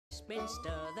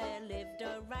Westminster there lived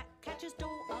a rat catcher's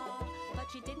daughter, but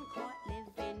she didn't quite live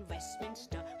in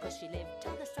Westminster, 'cause she lived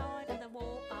t'other side of the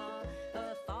water.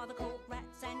 Her father caught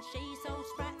rats and she sold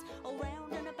sprats all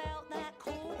round and about that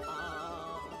quarter.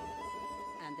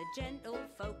 And the gentle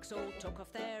folks all took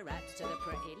off their hats to the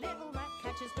pretty little rat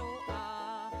catcher's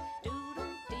daughter.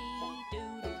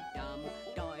 Doodle-dee-doodle-dum,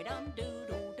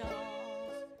 die-dum-doodle-dum.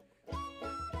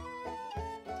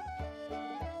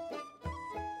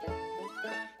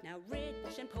 Now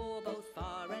rich and poor, both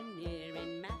far and near,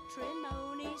 in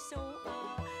matrimony saw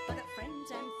her, but at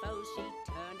friends and foes she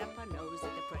turned up her nose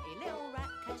at the pretty little rat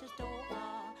catcher's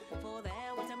daughter. For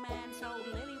there was a man sold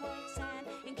lily white sand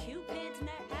in Cupid's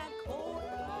net had caught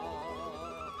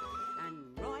her,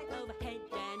 and right over head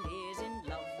and ears in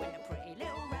love went the pretty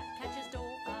little rat catcher's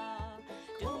daughter.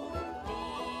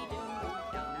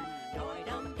 Doodle-dee-doodle-dum,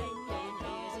 die-dum-dum, and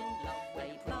ears in love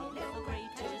they both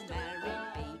agreed to marry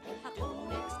me upon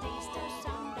next Easter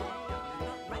Sunday.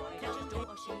 But rat catcher's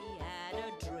daughter, she had a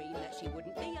dream that she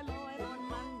wouldn't be alive on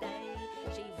Monday.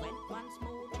 She went once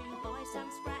more to buy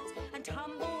some sprats and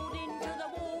tumbled into the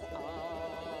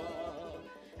water,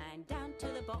 and down to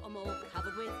the bottom all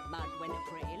covered with mud went a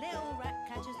pretty little rat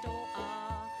catcher's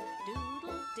daughter.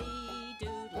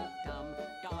 Doodle-dee-doodle-dum,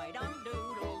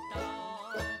 die-dum-doodle-dum.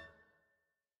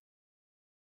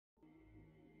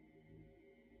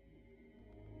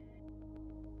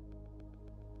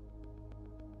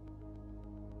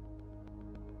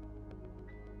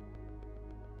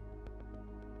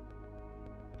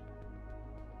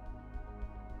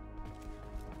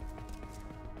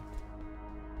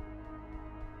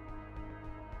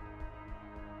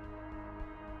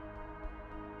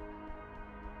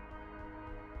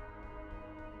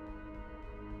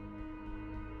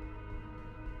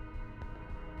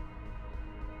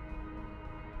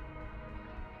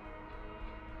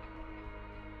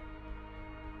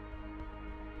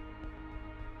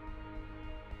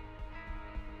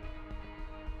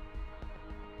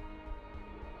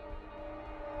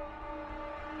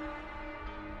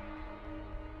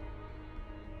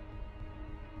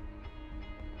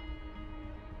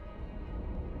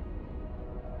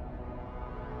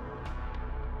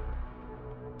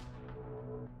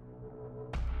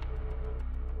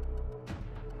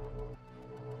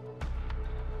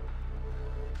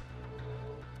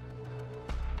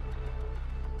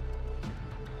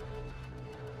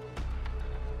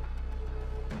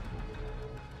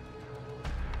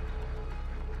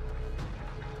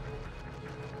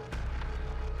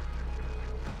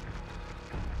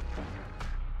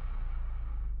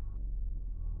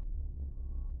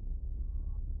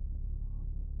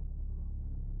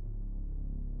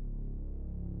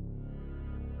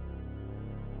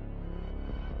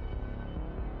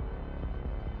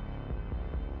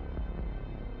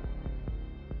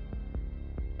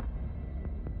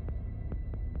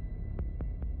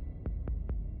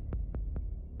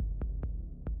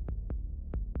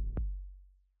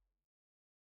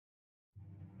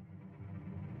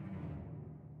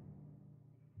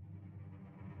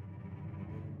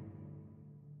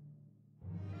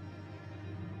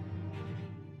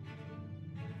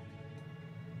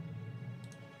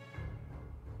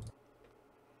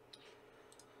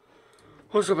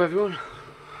 What's up, everyone?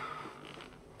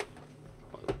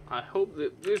 I hope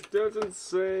that this doesn't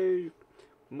say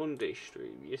Monday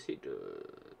stream. Yes, it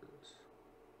does.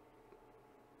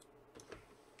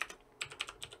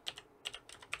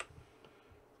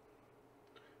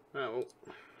 Right, well,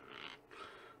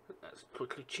 that's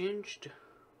quickly changed.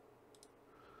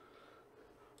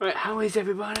 Right, how is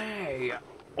everybody?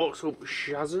 What's up,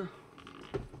 Shazza?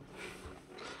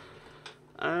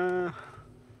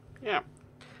 Yeah.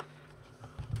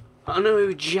 I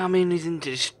know jamming is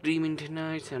into streaming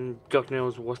tonight, and God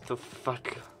knows what the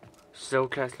fuck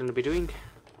Cellcast's gonna be doing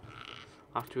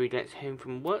after he gets home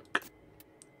from work.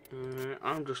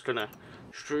 I'm just gonna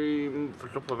stream for a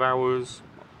couple of hours,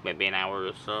 maybe an hour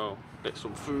or so, get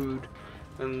some food,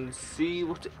 and see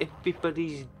what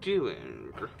everybody's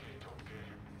doing.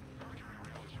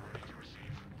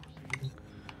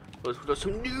 But we've got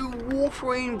some new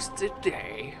Warframes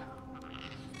today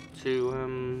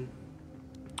to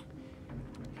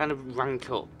kind of rank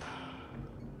up.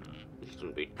 It's going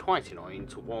to be quite annoying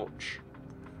to watch,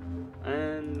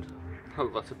 and a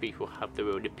lot of people have their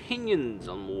own opinions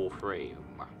on Warframe.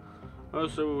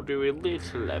 Also, we'll do a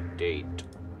little update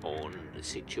on the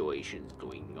situations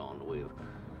going on with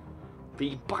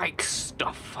the bike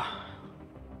stuff.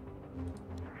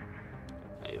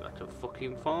 I have to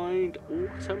fucking find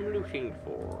what I'm looking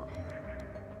for.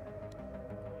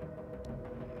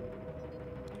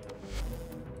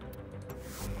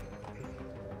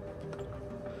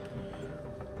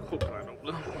 Cool.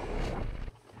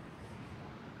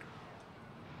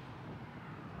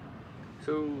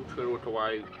 So, trying to wonder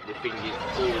why the thing is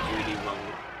always really wrong.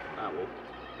 That will.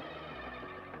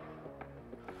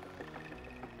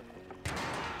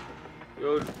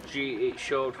 Yo, G, it's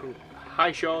Sean from.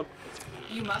 Hi, Sean.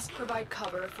 You must provide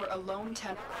cover for a lone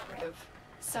tenant.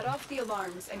 Set off the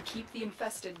alarms and keep the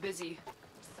infested busy.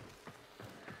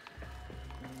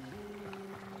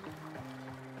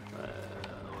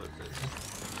 What is this?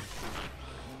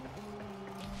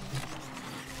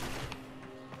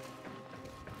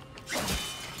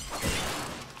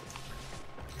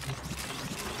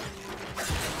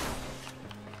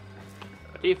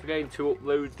 I keep forgetting to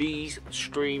upload these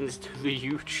streams to the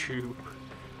YouTube.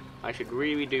 I should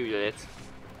really do that.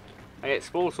 I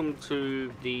export them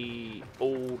to the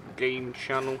old game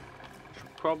channel.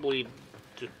 Should probably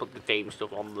just put the game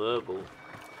stuff on there, but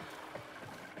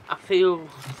I feel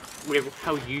with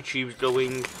how YouTube's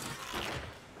going,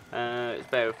 it's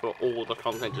better for all the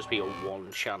content just be on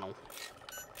one channel.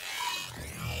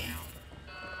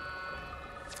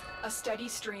 A steady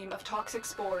stream of toxic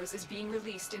spores is being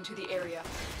released into the area.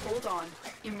 Hold on.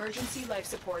 Emergency life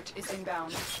support is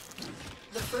inbound.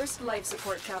 The first life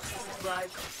support capsule has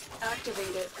arrived.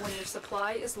 Activate it when your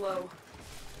supply is low.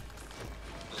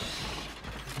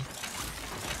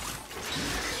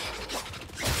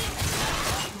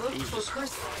 Look for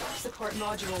cursed life support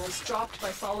modules dropped by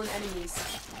fallen enemies.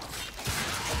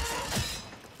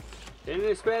 Didn't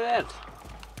expect that.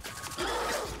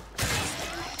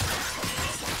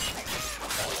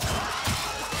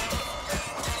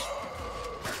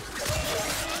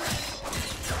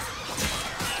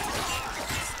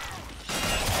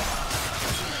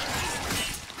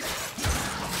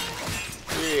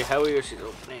 How are you sit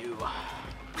up now?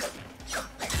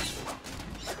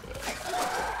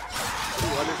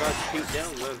 Why did I shoot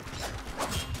down then?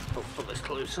 I'll put this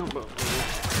closer, but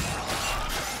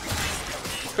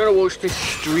gotta watch this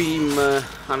stream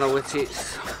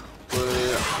analytics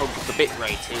where how good the bit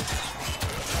rate is.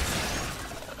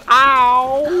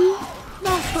 Ow!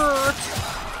 That hurt!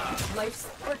 Life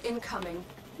support incoming.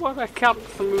 What a cat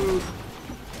move!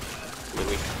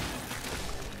 Really?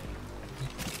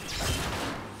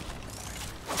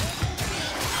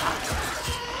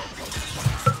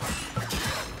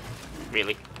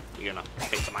 Really? You're gonna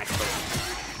fix the microphone?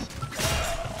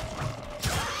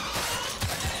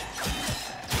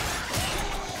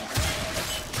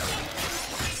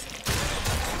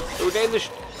 So we're getting this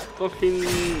fucking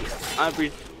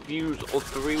average views of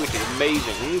 3, which is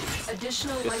amazing.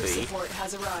 Additional life support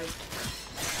has arrived.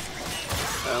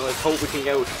 Let's hope we can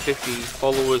get up to 50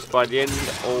 followers by the end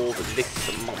of this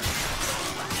month.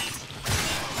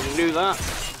 If we can do that,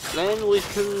 then we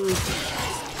can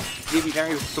give you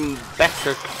guys some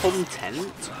better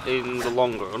content in the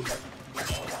long run,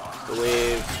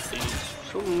 with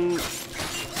some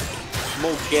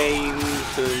more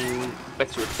games and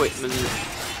better equipment,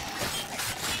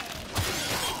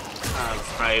 as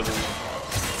I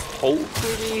will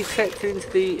hopefully set into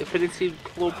the Affinity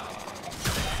Club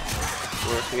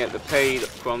where I can get the paid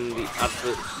from the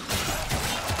adverts.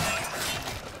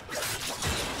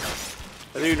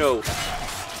 And who knows?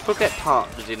 We'll get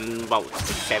partners in about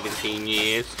 17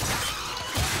 years.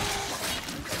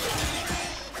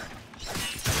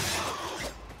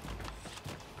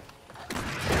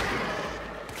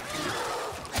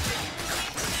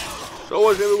 So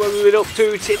what's everyone been up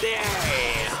to today?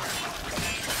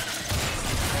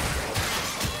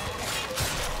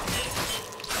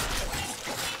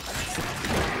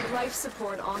 Life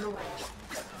support on the way.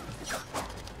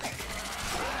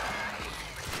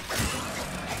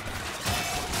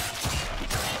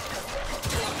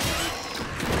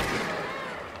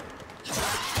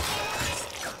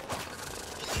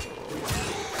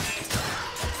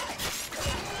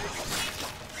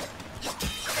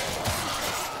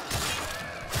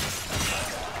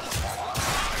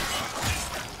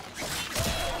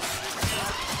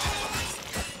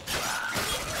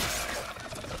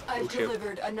 I've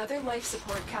delivered another life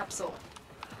support capsule.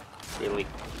 Really?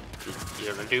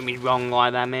 You're gonna do me wrong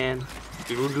like that, man?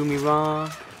 You're gonna do me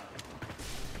wrong?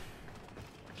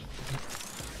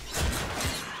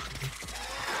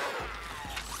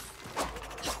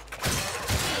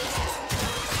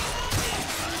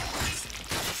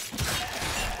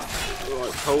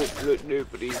 Let's hope that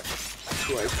nobody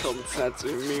tries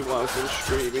contacting me whilst I'm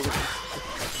streaming.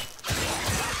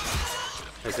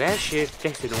 Cause that shit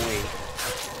gets annoying.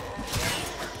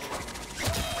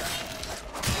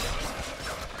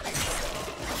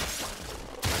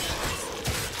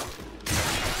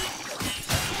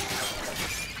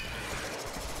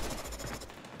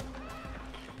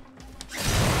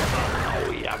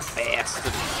 Oh, you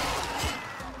bastard.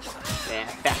 Yeah,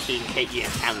 fucking kick your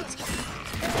pants.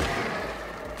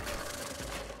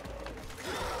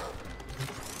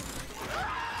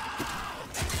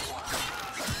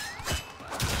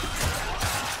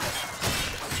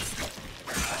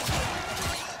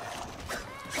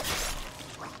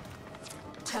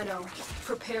 now.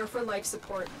 Prepare for life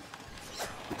support.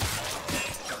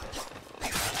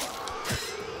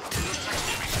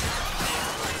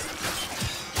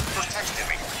 Protecting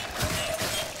me.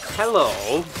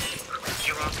 Hello.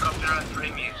 You want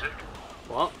copyright-free music?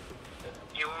 What?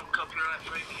 You want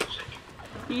copyright-free music?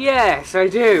 Yes, I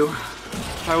do.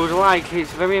 I would like it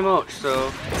very much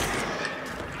so.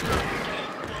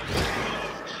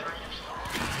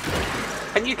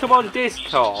 Can you come on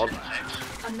Discord?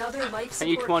 Another life Can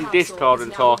you support come on capsule Discord is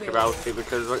and now talk available. about it,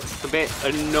 because it's a bit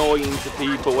annoying to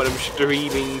people when I'm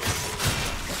streaming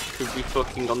to be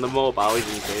fucking on the mobile,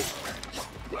 isn't it?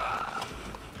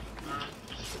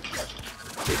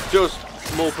 It's just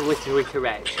more politically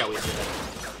correct, shall we say.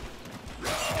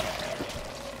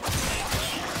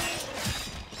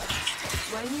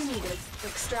 When you need it,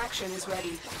 extraction is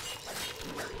ready.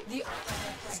 The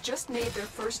has just made their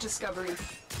first discovery.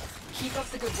 Keep up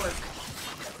the good work.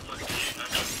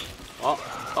 Oh,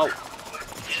 oh.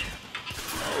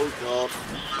 Oh god.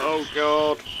 Oh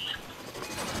god.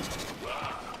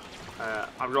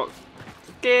 I've got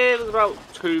give us about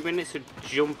 2 minutes to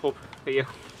jump up here.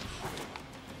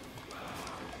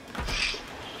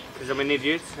 Because I'm an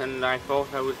idiot and I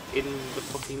thought I was in the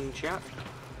fucking chat.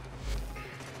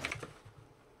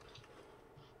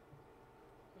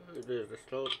 There's the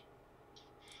start.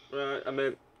 Right, I'm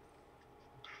in.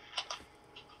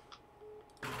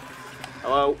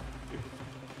 Hello.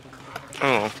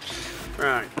 Oh,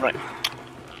 Right. right.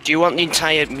 Do you want the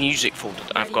entire music folder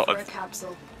that I've Ready got for a of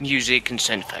capsule. music and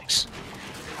sound effects?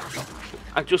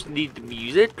 I just need the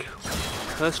music,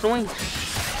 personally.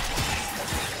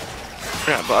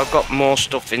 Yeah, but I've got more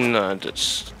stuff in there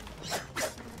that's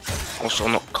also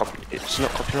not it's not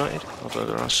copyrighted, although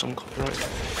there are some copyrighted.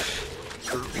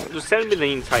 Just send me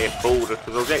the entire folder,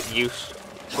 because I'll get used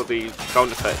for the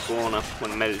sound effects, won't I,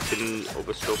 when I'm editing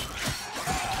other stuff.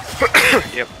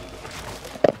 Yep.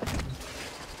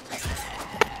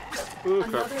 Okay.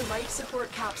 Another life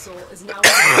support capsule is now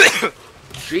available.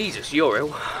 Jesus, you're ill.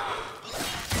 My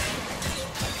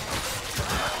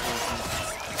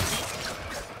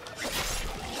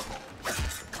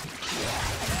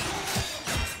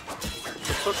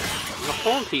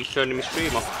phone keeps turning my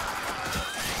stream off.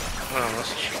 Oh,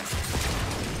 that's a shame.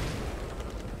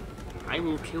 I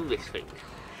will kill this thing.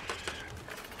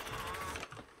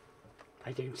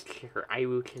 I don't care. I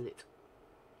will kill it.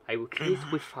 I will kill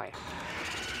it with fire.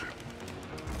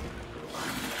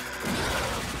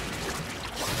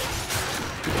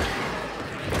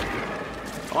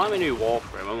 Oh, I'm a new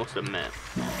Warframe, I must admit.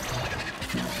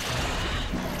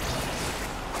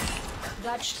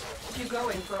 That should keep you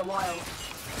going for a while.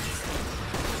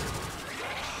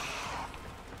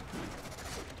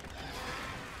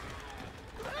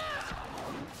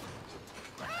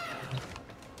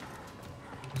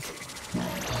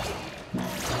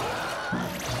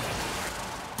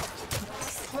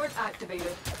 Port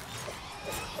activated.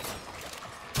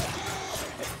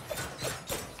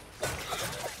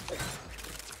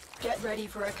 Get ready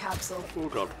for a capsule. Oh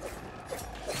god.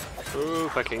 Oh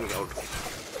fucking god.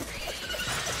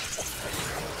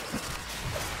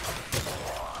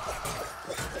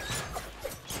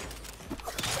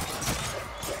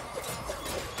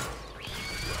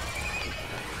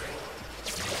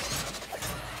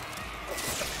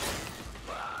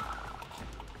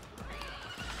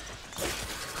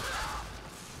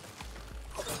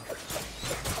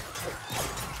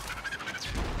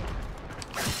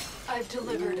 I've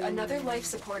delivered another life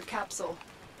support capsule.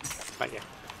 Right, yeah.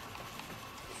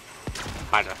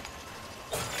 Bagger.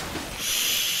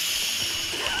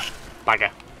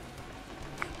 Bagger.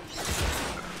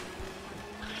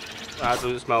 That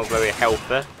doesn't smell very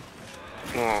healthy.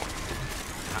 Oh,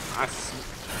 I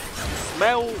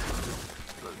smell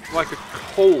like a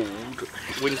cold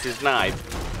winter's night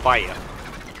fire.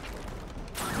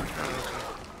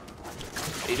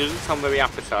 It doesn't sound very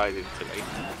appetizing to me.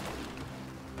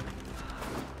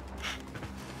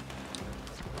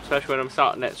 Especially when I'm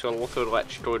sat next to a lot of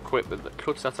electrical equipment that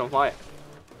could set on fire.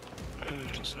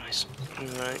 that's nice.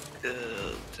 Right,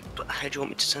 but how do you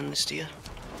want me to send this to you?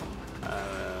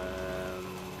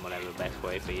 Whatever the best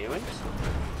way for you is.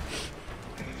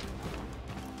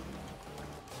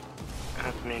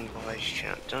 Admin voice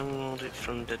chat. Download it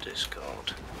from the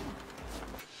Discord.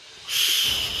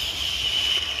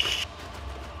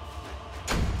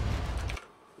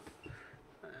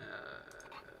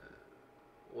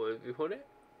 Where have you put it?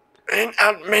 In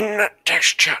admin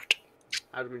text chat.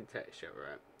 Admin texture,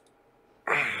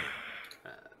 right?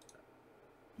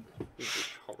 You just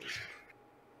hold.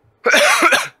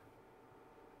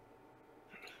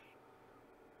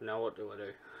 Now what do I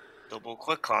do? Double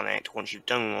click on it once you've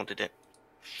downloaded it.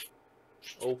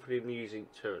 Opening music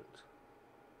turns.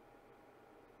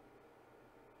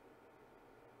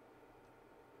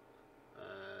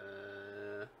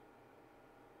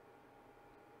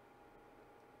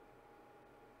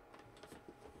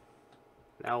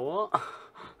 Now what?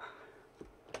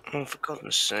 Oh, for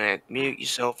goodness sake, mute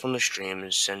yourself from the stream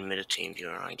and send me the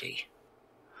TeamViewer ID.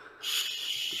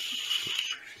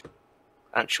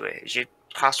 Actually, is your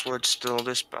password still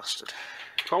this bastard?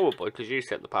 Probably because you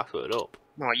set the password up.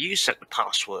 No, you set the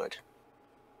password.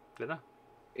 Did I?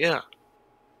 Yeah.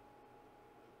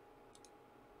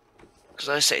 Because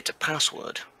I set it to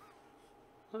password.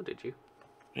 Oh, did you?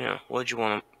 Yeah, where'd you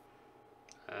want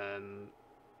it? Um,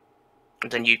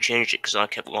 And then you changed it because I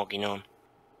kept logging on.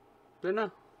 did I?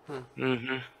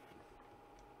 Mm-hmm.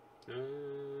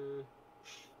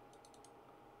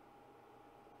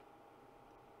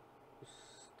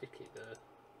 Stick it there.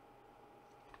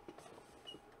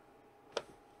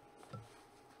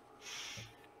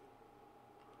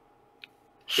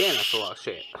 Yeah, that's a lot of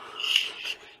shit.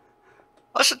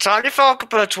 That's a tiny file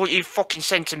compared to what you fucking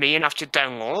sent to me and have to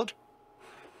download.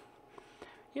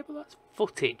 Yeah, but that's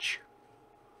footage.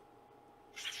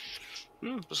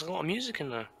 There's a lot of music in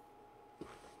there.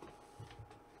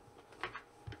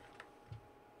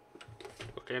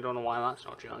 Okay, I don't know why that's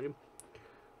not charging.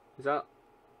 Is that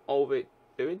all of it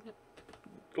doing?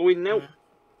 Going now?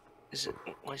 Is it?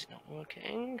 Why is it not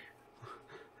working?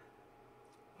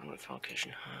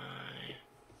 Notification high.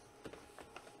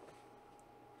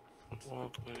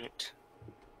 World limit.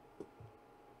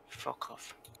 Fuck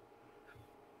off.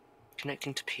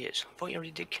 Connecting to peers. I thought you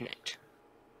already did connect.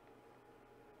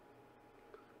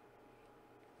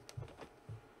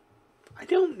 I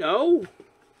don't know.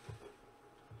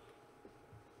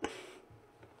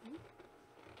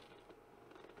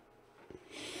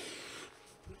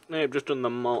 I've just done the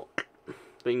mock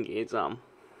thingy exam.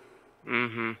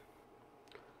 Mm-hmm.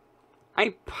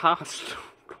 I passed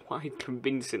quite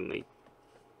convincingly.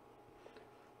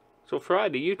 So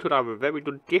Friday, you could have a very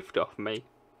good gift off me.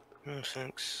 Oh,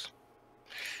 thanks.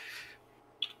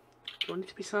 Do you want it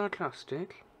to be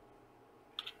sarcastic?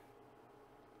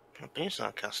 Not being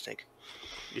sarcastic.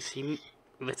 You seem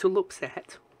a little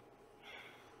upset.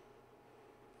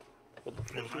 What the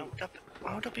fuck?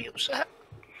 Why would I be upset?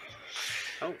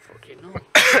 Oh, fucking no. What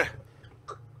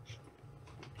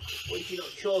if you're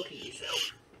not choking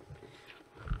yourself?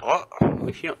 What? What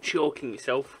if you're not choking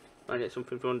yourself? I get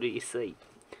something from under your seat.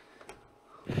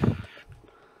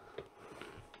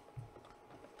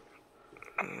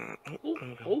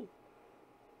 Oh.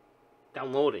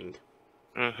 Downloading.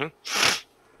 Mm-hmm.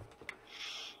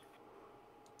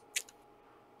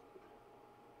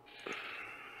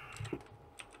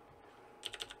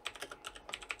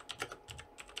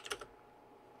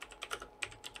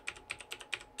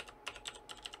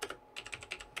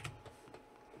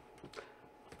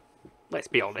 Let's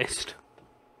be honest.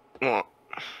 What?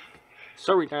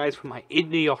 Sorry guys for my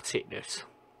idioticness.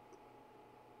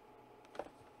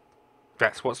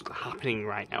 That's what's happening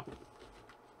right now.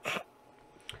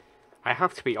 I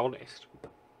have to be honest.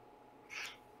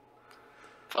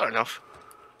 Fair enough.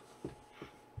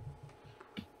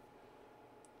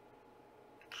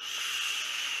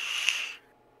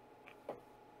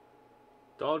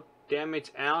 God damn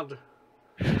it, Ad.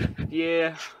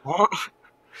 Yeah. What?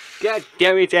 God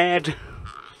damn it, Ed.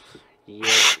 Yeah.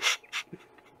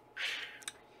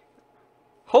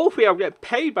 Hopefully I'll get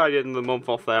paid by the end of the month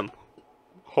off them.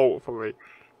 Hopefully.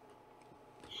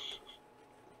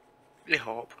 I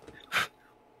hope.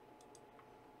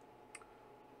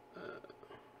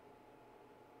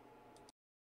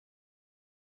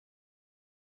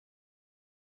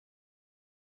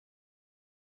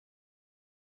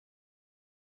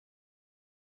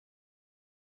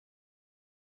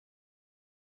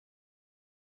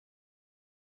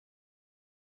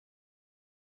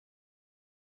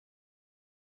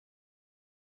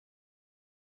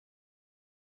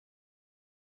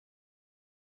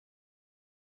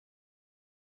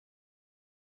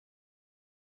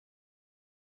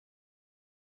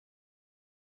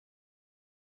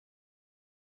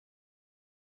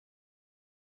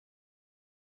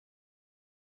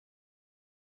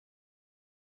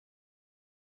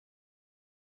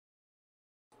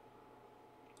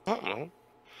 I don't know.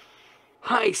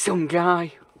 Hi, some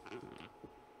guy.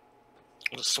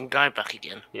 There's some guy back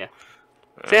again. Yeah.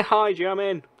 Say hi,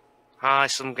 Jamin. Hi,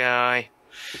 some guy.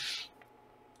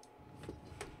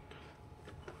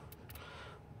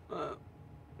 I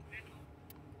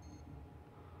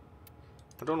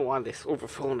don't know why this other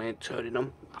phone ain't turning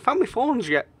on. I found my phones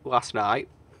yet last night.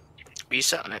 Were you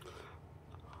sat on it?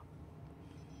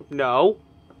 No.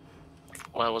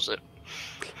 Where was it?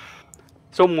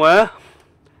 Somewhere.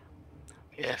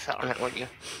 Yeah, sat on it, weren't you?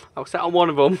 I was sat on one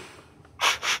of them.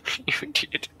 You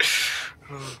did.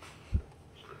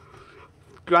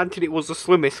 Granted, it was the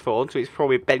slimmest phone, so it's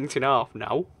probably bent in half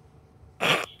now.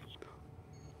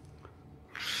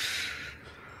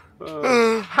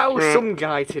 How's some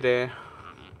guy today?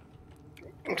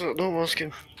 I don't know, I'm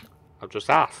asking. I've just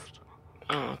asked.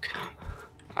 Oh, okay.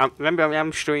 Remember, I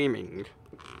am streaming.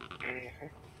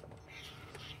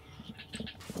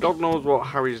 God knows what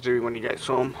Harry's doing when he gets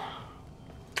home.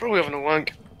 Probably having a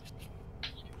wank.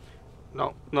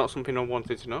 Not something I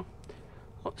wanted to know.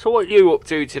 So what are you up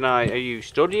to tonight? Are you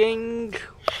studying?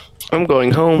 I'm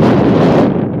going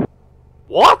home.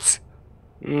 What?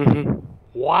 Mhm.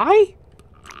 Why?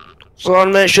 So I'll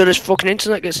make sure this fucking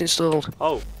internet gets installed.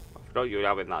 Oh, I forgot you were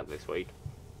having that this week.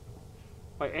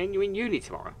 Wait, ain't you in uni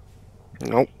tomorrow?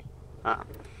 Nope. Ah.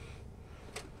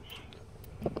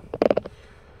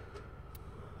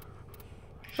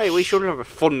 Hey, we should have a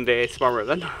fun day tomorrow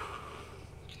then.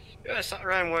 Yeah, sat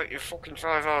around waiting fucking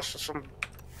 5 hours for some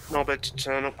knobhead to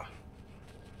turn up.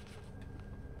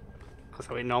 That's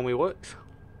how it normally works.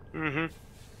 Mhm.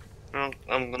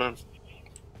 I'm gonna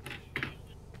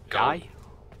Die?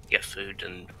 get food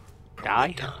and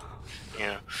Die?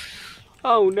 yeah.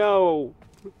 Oh no!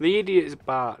 The idiot's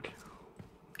back.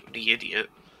 The idiot.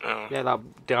 Oh. Yeah,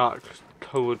 that dark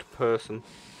coloured person.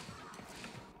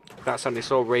 That sounded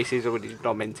so racist when it's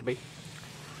not meant to be.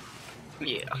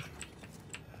 Yeah.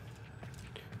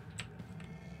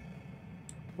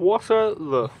 What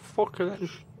the fuck are that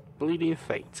bleeding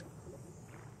fate?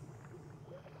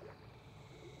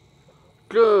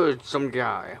 Good, some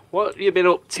guy. What have you been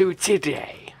up to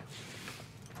today?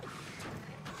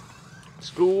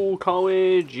 School,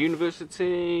 college,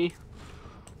 university,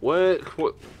 work?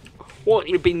 What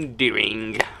you been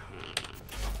doing?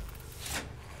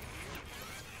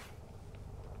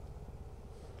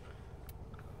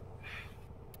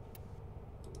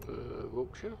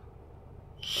 Wiltshire.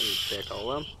 Let me take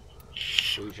all them.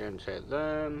 We can take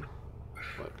them.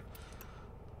 What?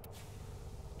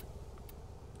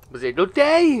 Was it a good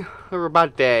day or a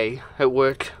bad day at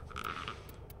work?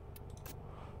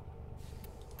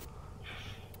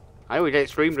 I always get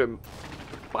streamed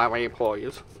by my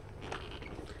employers.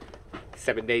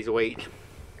 7 days a week.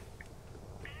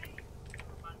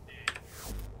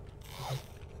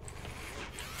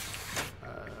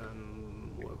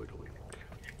 What are we doing?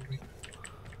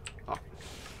 Oh.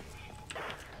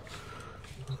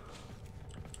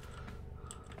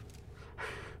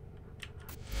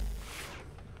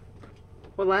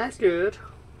 Well, that's good.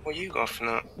 What you got for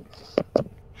that?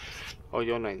 Oh,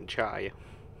 you're not in the chat, are you?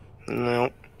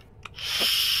 No.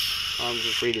 I'm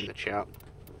just reading the chat.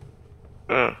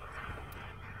 Oh.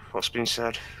 What's been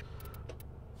said?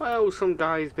 Well, some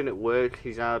guy's been at work.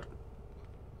 He's had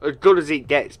as good as it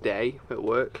gets day at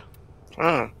work.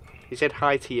 Oh. He said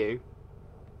hi to you.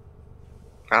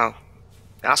 Oh.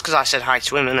 That's because I said hi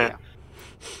to him, innit?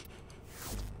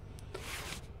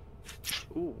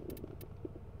 Yeah. Ooh.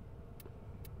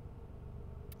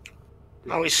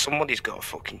 At least somebody's got a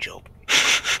fucking job.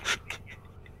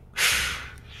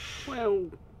 Well,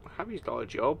 Harry's got a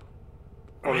job.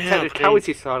 On the Yeah,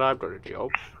 technicality side, I've got a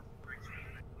job.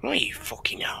 No, you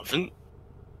fucking haven't.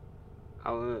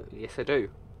 Yes, I do.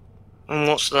 And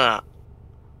what's that?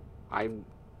 I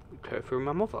care for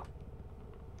my mother.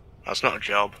 That's not a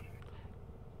job.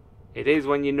 It is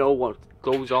when you know what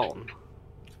goes on.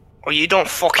 Well, you don't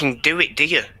fucking do it, do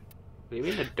you? What do you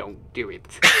mean I don't do it?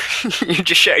 You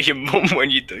just shout at your mum when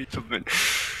you do something.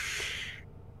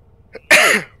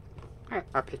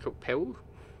 I pick up pills.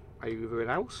 I Uber in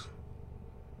house.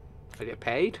 I get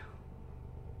paid.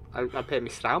 I pay my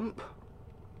stamp.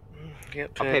 You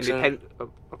get I paid, pay my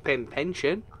I pay my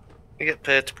pension. you get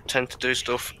paid to pretend to do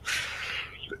stuff.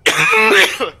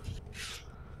 I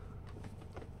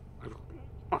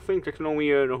think I can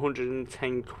only earn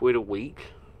 110 quid a week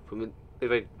from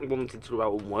if I wanted to go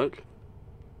out and work,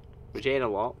 which ain't a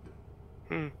lot.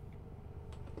 Hmm.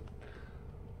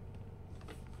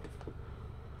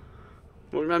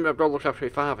 Well, remember I've got to look after my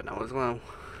father now as well,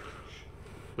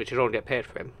 which I don't get paid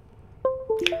for him.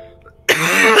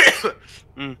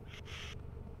 Mm.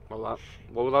 Well,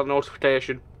 what was that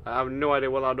notification? I have no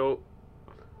idea what that note.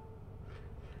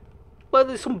 Well,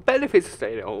 there's some benefits to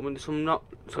staying at home and some not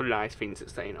so nice things to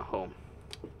staying at home.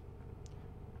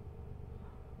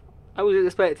 I was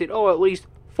expecting, at least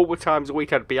 4 times a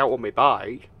week I'd be out on my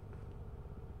bike.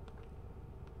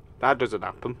 That doesn't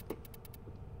happen.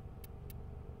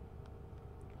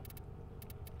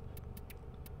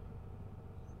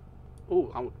 Oh,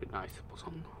 that would be nice to put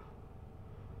on.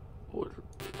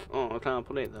 Oh, I can't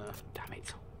put it there. Damn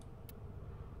it.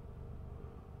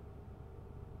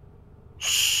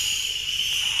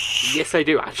 Yes, I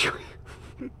do actually.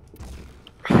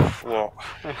 What?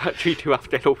 I actually do have to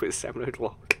get up at 7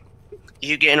 o'clock.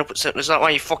 You getting up at 7? Is that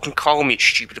why you fucking call me at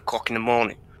stupid o'clock in the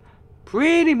morning?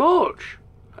 Pretty much.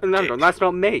 And then, that's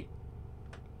not me.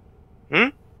 Hmm?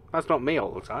 That's not me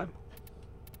all the time.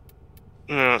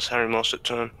 No, it's Harry most of the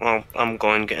time. Well, I'm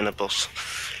going getting a bus.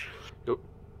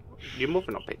 Your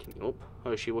mother not picking you up?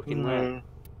 Or is she working there?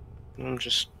 I'm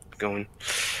just going.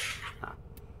 Ah.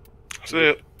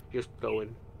 So, Just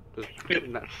going. Just, Yep.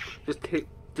 no,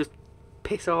 just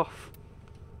piss off.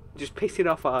 Just pissing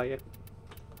off, are you?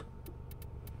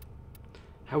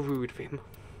 How rude of him.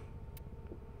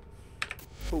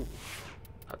 Oh.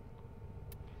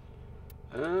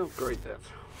 Oh, great that.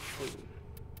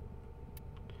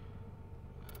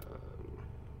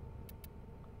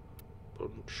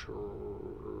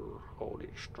 Buncher, hold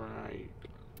it straight.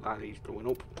 That is going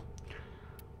up.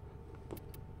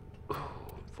 Oh,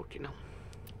 fucking hell.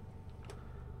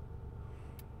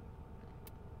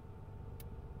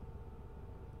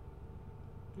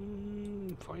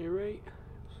 Fire rate.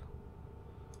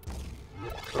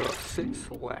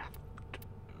 6 left.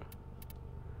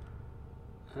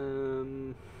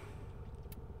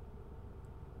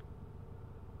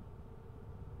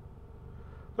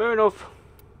 Fair enough.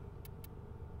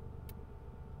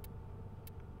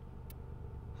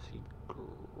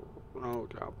 No,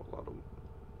 drop a lot of them.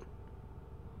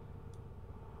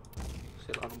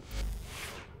 Sit on them.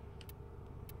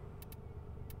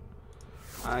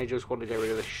 I just want to get rid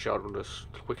of this shuttle as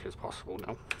quick as possible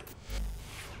now.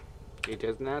 It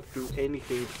does not do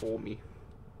anything for me.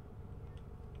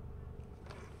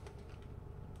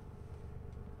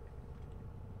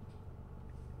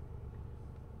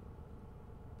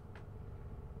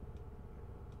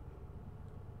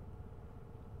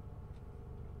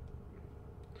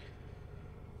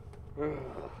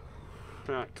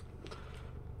 Right.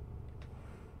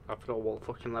 I forgot what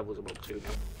fucking levels I'm up to now.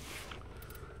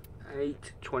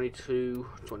 8, 22,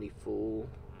 24.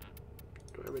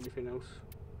 Do I have anything else?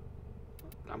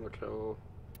 Amateur.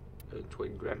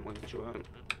 Twin gremlins, right?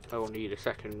 I will need a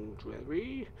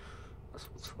secondary. That's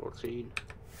what's 14.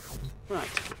 Right.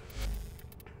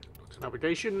 Go to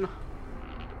navigation.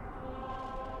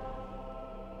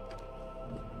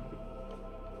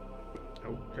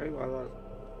 Okay, well that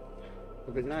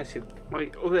would be nice if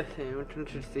my other thing went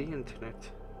into the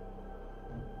internet.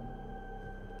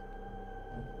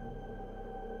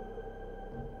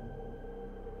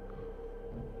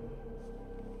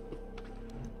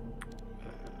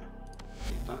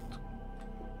 That.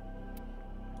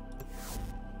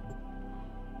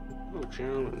 Oh,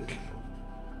 challenge.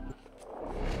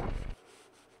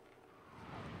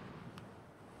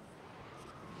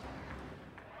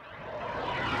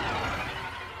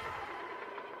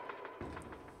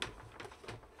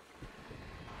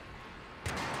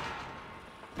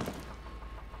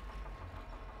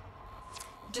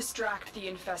 Distract the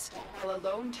infested while a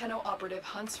lone Tenno operative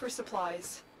hunts for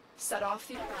supplies. Set off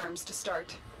the alarms to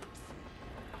start.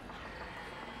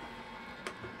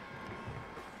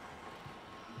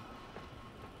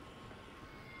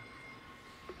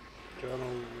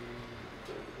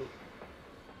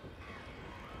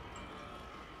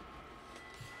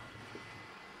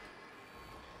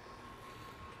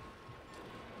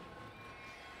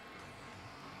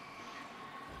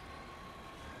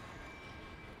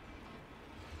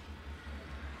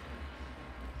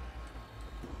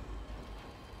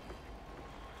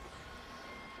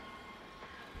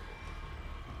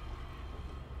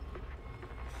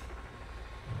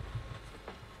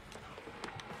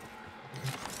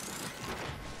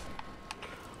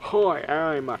 Hi,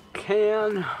 I'm a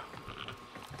can.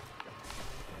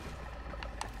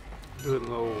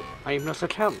 No, I am not a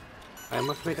can. I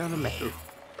must be down a metal.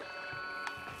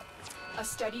 A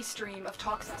steady stream of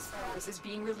toxic spores is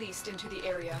being released into the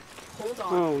area. Hold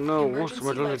on. Oh no, what am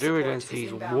I going to do against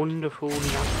these wonderful,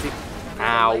 nasty...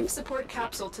 Ow. Life support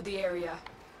capsule to the area.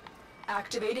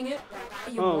 Activating it.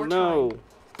 Oh no.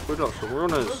 We got some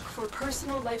runners. Look for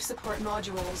personal life support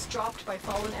modules dropped by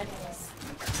fallen enemies.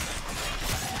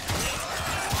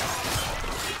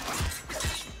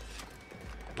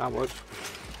 That works.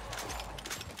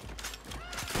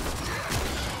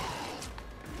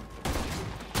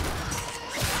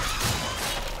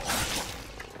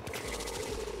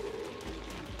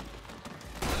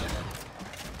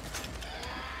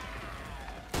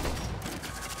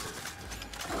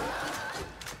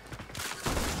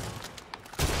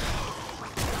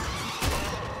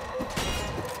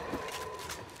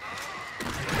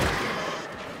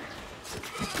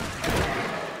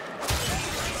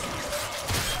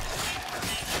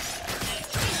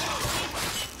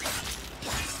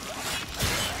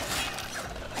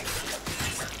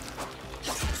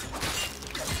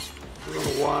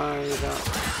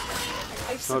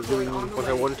 not support doing on the what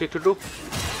I way. wanted to do.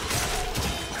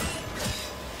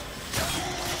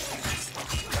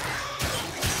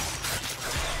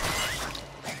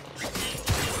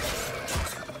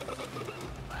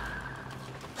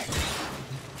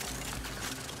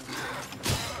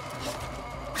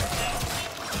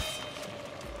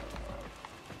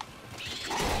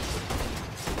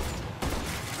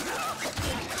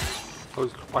 That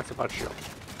was quite a bad shot.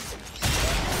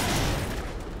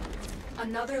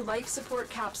 Another life support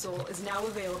capsule is now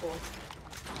available.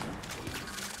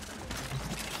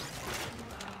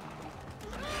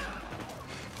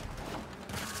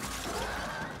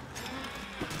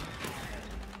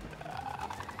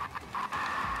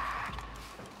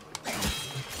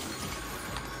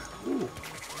 Ooh,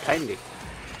 candy.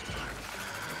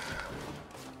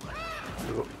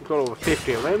 Got over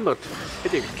 50 of them, but I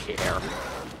didn't care.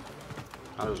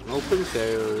 I was open, so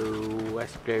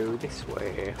let's go this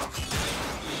way.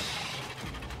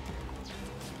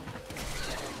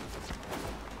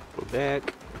 Go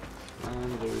back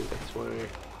and go this way.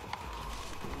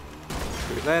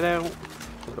 Figure that out.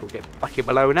 We'll get Bucky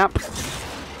blown up.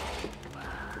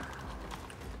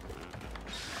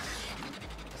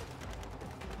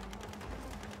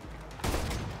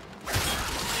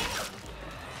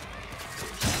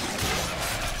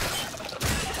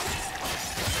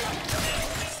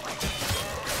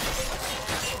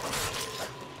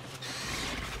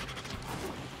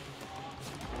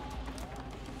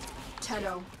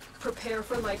 Tenno, prepare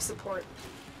for life support.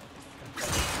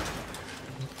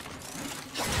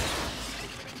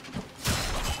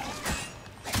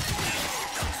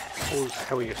 Oh,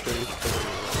 how are you doing?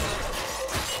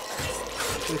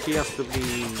 I think he has to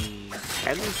be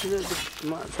 10 to the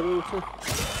maximum.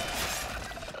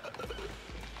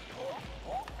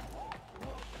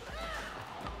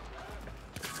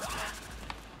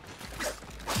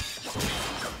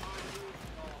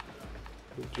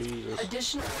 Jesus.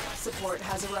 Additional support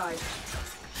has arrived.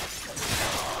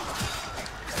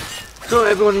 So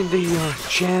everyone in the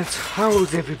chat,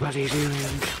 how's everybody doing?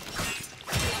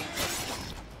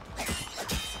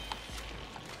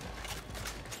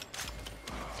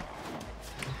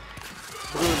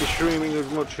 We're going to be streaming as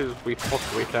much as we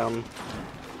possibly can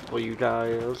for you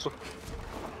guys.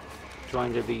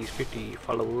 Trying to get these 50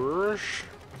 followers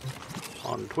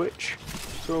on Twitch.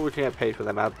 So we can get paid for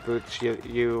them adverts.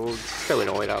 You're so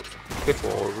annoyed at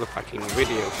before the fucking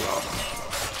video class.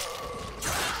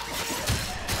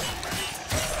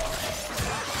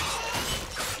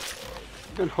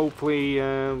 And hopefully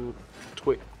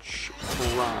Twitch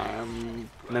Prime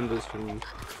members can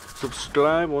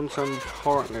subscribe once I'm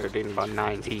partnered in about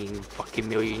 19 fucking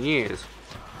million years.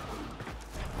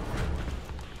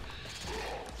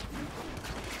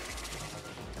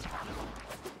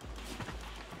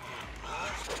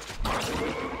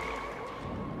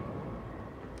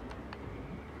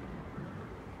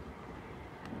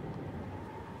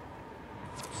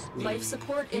 Life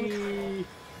support in.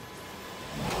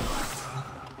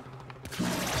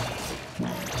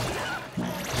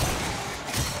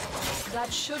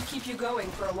 That should keep you going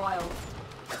for a while.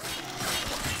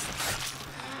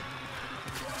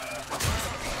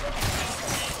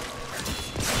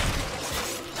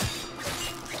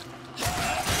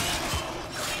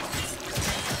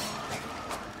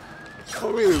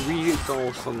 Not really read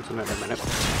all something at a minute.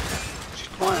 It's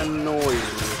quite annoying.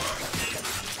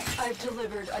 I've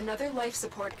delivered another life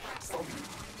support capsule.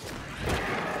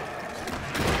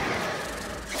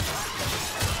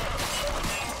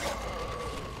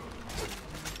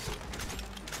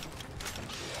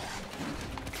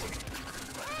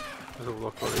 Let's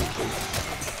look what it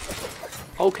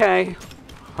is. Okay,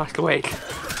 have to wait.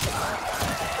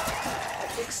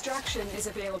 Extraction is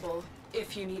available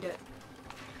if you need it.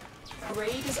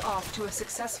 Raid is off to a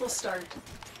successful start.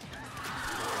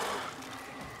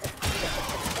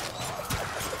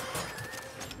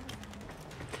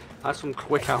 That's some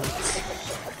quick outs.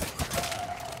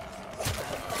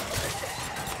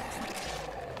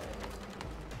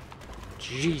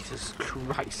 Jesus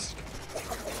Christ.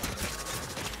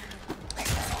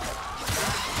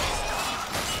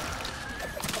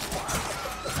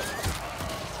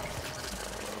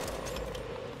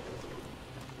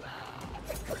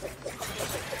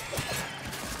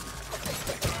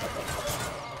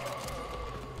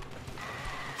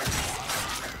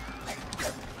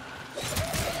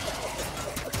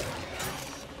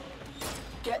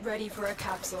 Get ready for a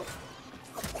capsule.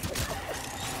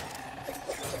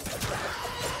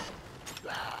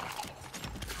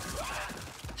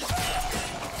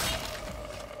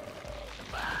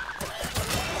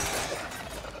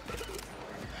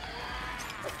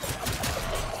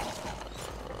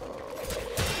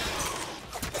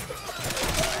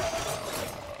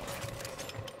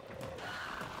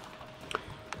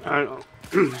 Let's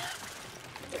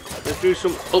do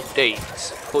some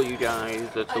updates for you guys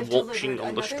that are I've watching delivered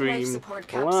on the another life stream support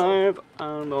capsule. live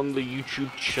and on the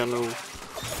YouTube channel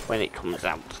when it comes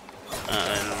out.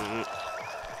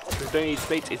 Today's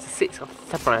date is the 6th of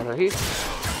February.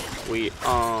 We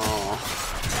are on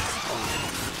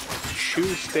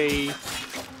Tuesday, I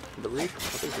believe.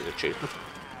 I think it's a Tuesday.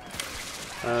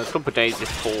 A couple of days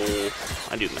before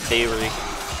I do my theory.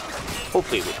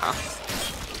 Hopefully we pass.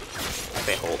 I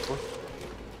say hopefully.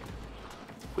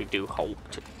 We do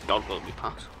hope to God will we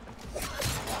pass.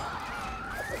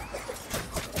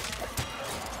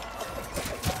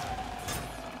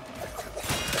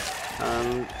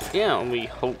 And yeah, we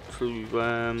hope to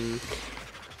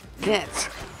get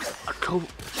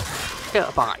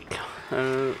a bike.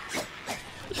 There's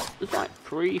like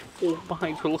 3-4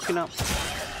 bikes we're looking at.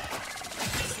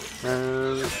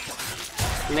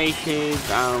 Naked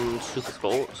and Super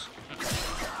Sports.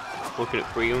 Looking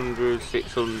at 300,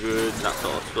 600, that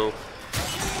sort of stuff.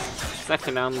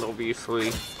 Second hand,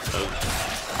 obviously, so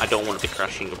I don't want to be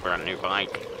crashing a brand new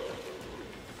bike.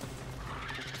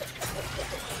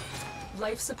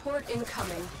 Life support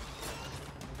incoming.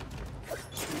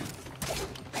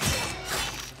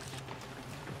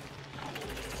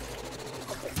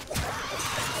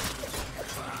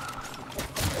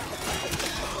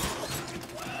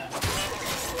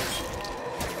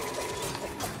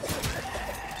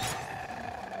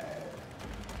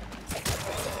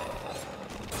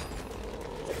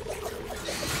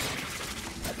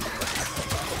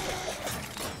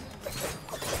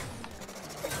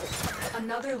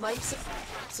 Another life support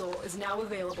capsule is now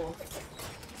available.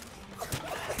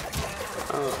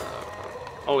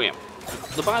 Oh yeah,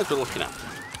 the bikes we're looking at.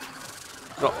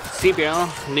 Got CBR,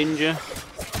 Ninja,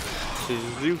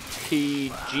 Suzuki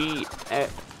GX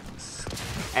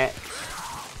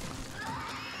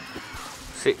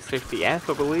 650F,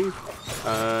 I believe.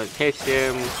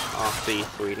 KTM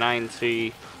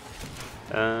RC390.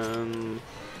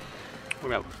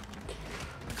 What else?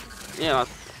 Yeah,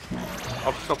 that's,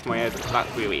 off the top of my head,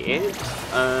 that's really it.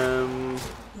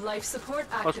 Life support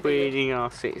Possibly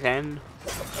activated. R6N.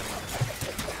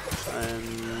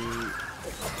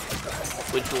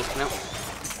 Which we're looking at.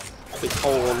 It's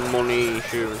all on money,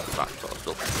 insurance, and that sort of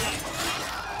stuff.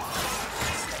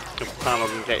 Just plan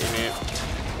on getting it.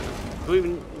 We're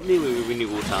nearly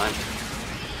renewal time.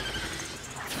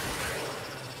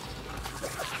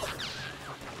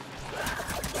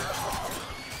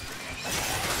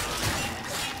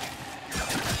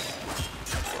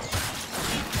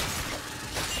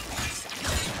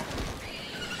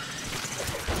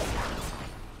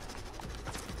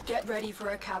 Get ready for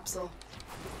a capsule.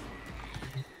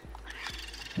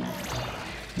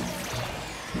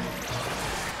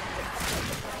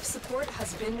 Support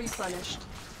has been replenished.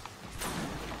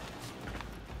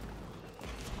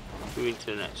 Moving to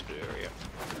the next area.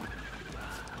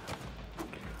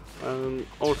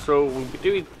 Also, we'll be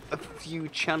doing a few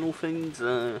channel things,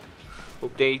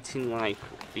 updating like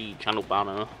the channel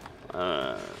banner,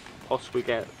 possibly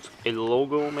get a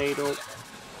logo made up.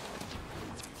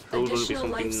 So there'll be Additional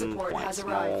life something support quite has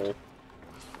small, arrived.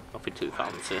 nothing too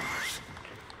fancy.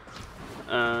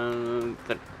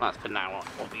 But that's for now,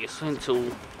 obviously, until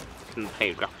the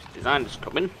paid graphic designers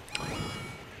come in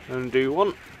and do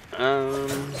one.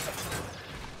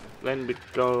 Then we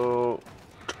got,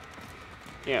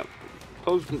 yeah,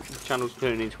 suppose the channel's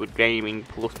turned into a gaming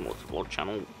plus motorsport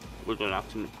channel. We're gonna have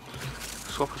to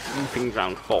swap a few things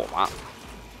around for that.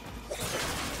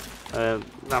 We'll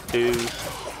have to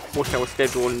watch our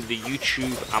schedule on the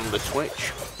YouTube and the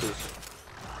Twitch, because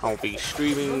I'll be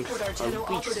streaming Look what our at Tenno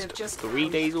operative least just 3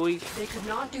 found. days a week. They could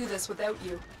not do this without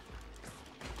you.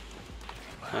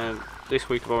 This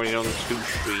week I've already done 2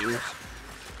 streams.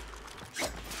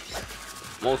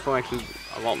 Most likely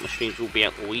a lot of my streams will be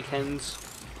at the weekends.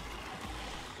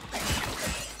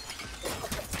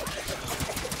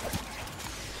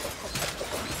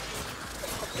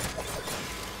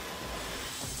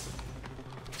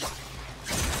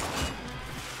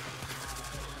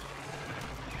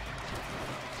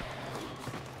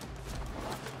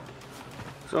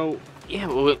 So yeah,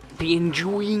 we'll be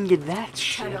enjoying that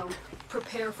shit. Tenno,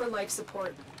 prepare for life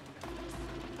support.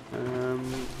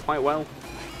 Quite well.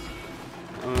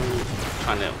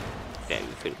 Trying to get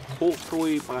everything.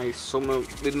 Hopefully by summer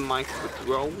we might have a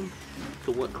drone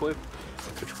to work with,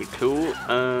 which would be cool.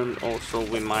 And also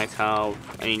we might have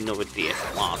another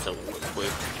DSLR to work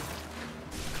with.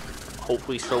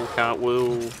 Hopefully SoCart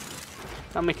will.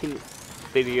 I'm making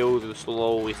videos and still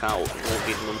always out and we'll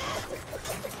give them.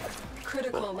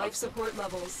 Critical life support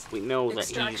levels. We know that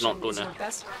he's not Extraction is gonna your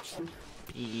best option.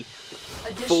 be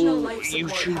Additional full life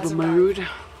support has YouTuber arrived. mode.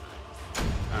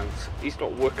 and he's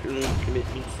not working on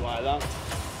commitments like that.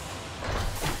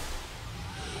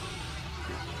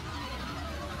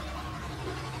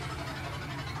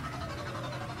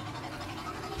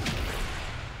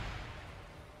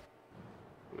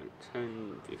 We're at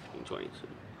 10, 15, 22.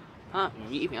 That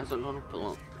really hasn't gone up a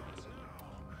lot.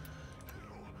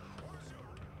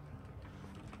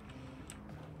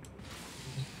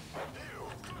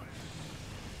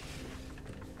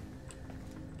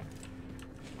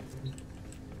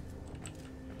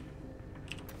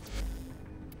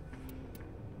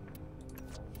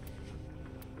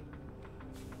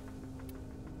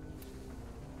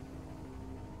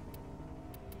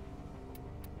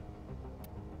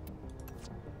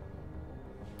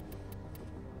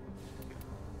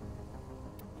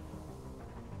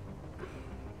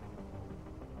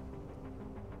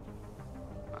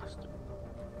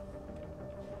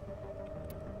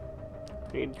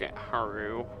 Need to get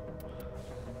Haru,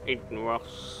 Aiden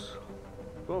Ross.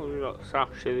 Well, we got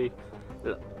Sashi,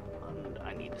 and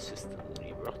I need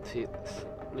assistantly rotate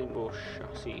Limbo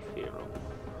Chassis Hero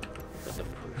with the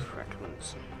proof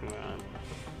fragments.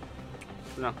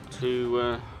 Not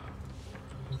to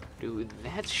do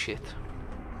that shit.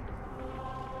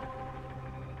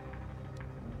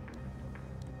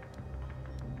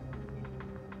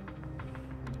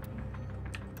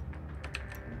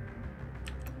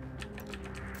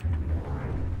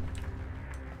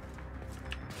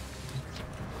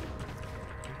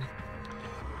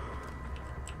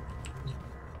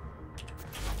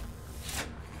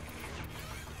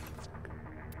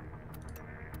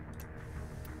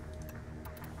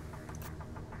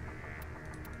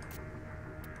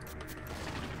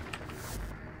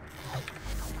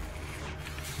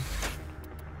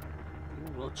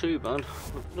 Not too bad.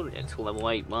 We'll get to level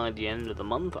 8 by the end of the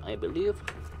month, I believe.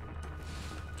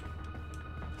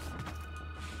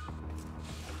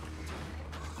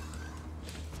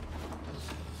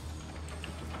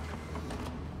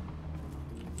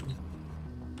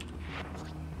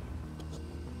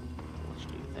 Let's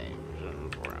do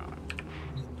things right.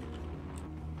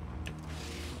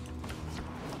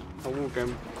 I will go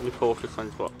focus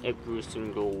on for every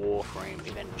single Warframe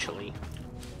eventually.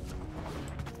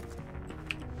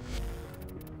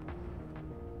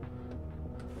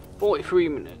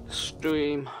 $43-minute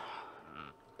stream.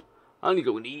 I only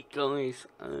go and eat, guys,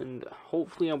 and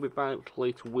hopefully I'll be back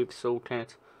later with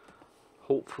Soulcat.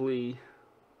 Hopefully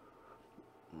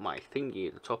my thingy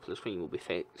at the top of the screen will be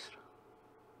fixed.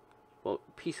 But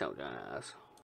peace out, guys.